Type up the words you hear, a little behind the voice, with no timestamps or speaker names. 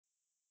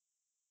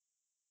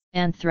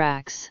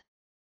Anthrax.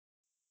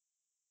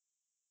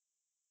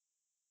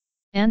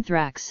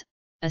 Anthrax,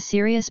 a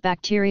serious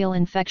bacterial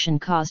infection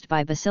caused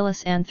by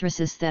Bacillus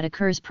anthracis that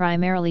occurs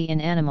primarily in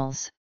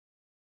animals.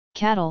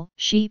 Cattle,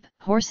 sheep,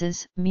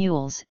 horses,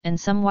 mules, and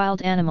some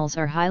wild animals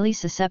are highly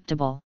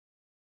susceptible.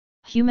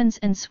 Humans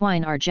and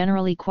swine are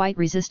generally quite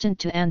resistant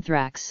to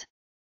anthrax.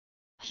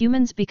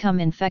 Humans become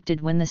infected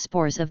when the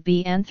spores of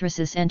B.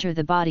 anthracis enter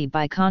the body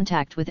by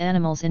contact with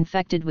animals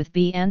infected with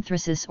B.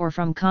 anthracis or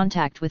from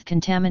contact with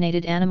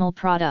contaminated animal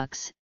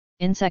products,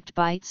 insect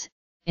bites,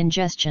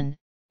 ingestion,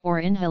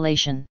 or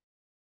inhalation.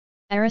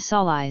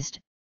 Aerosolized,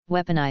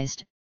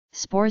 weaponized,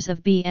 spores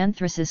of B.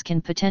 anthracis can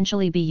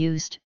potentially be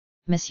used,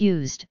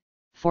 misused,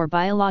 for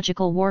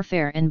biological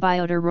warfare and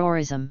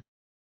bioterrorism.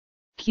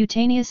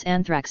 Cutaneous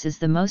anthrax is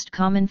the most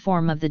common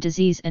form of the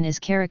disease and is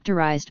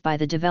characterized by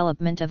the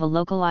development of a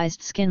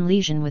localized skin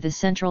lesion with a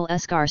central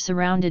eschar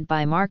surrounded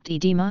by marked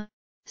edema,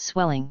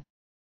 swelling.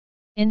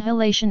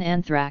 Inhalation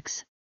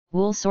anthrax,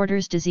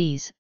 woolsorters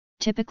disease,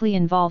 typically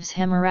involves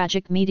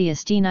hemorrhagic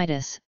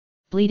mediastinitis,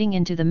 bleeding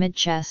into the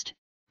mid-chest,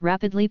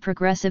 rapidly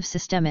progressive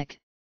systemic,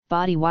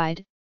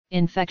 bodywide,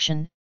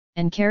 infection,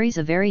 and carries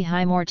a very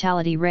high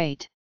mortality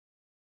rate.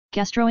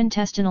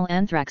 Gastrointestinal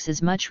anthrax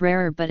is much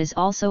rarer but is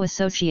also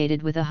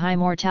associated with a high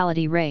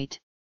mortality rate.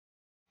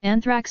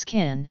 Anthrax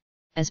can,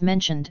 as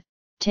mentioned,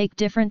 take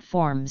different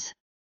forms.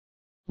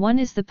 One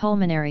is the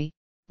pulmonary,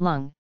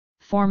 lung,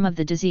 form of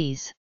the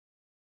disease.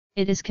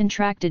 It is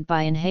contracted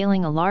by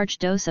inhaling a large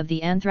dose of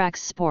the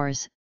anthrax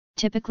spores,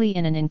 typically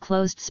in an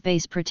enclosed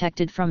space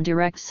protected from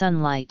direct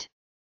sunlight.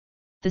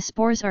 The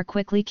spores are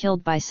quickly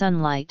killed by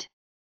sunlight.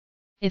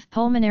 If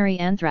pulmonary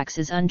anthrax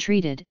is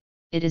untreated,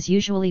 it is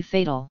usually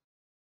fatal.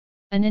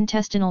 An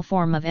intestinal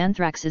form of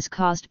anthrax is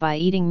caused by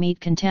eating meat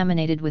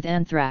contaminated with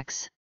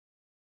anthrax.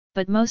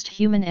 But most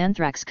human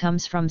anthrax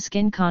comes from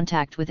skin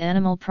contact with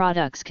animal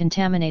products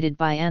contaminated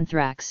by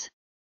anthrax.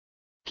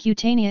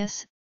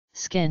 Cutaneous,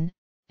 skin,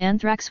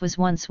 anthrax was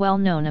once well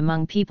known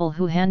among people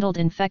who handled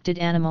infected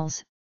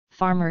animals,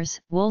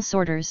 farmers, wool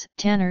sorters,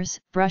 tanners,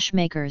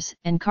 brushmakers,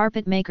 and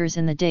carpetmakers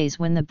in the days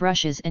when the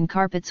brushes and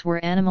carpets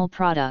were animal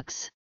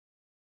products.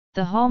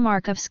 The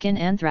hallmark of skin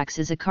anthrax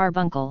is a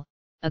carbuncle,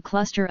 a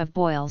cluster of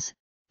boils,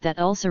 that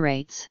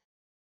ulcerates.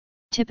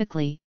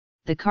 Typically,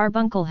 the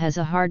carbuncle has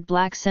a hard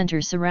black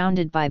center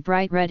surrounded by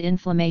bright red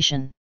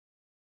inflammation.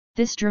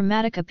 This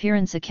dramatic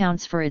appearance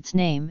accounts for its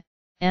name,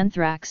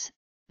 anthrax,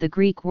 the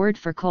Greek word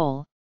for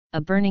coal,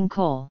 a burning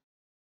coal.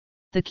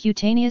 The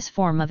cutaneous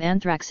form of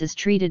anthrax is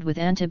treated with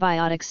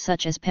antibiotics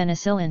such as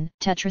penicillin,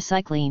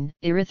 tetracycline,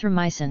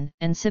 erythromycin,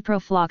 and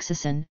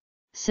ciprofloxacin,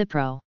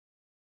 Cipro.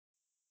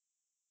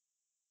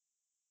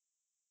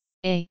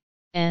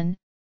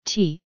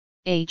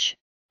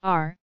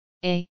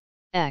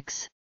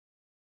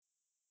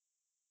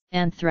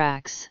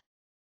 Anthrax.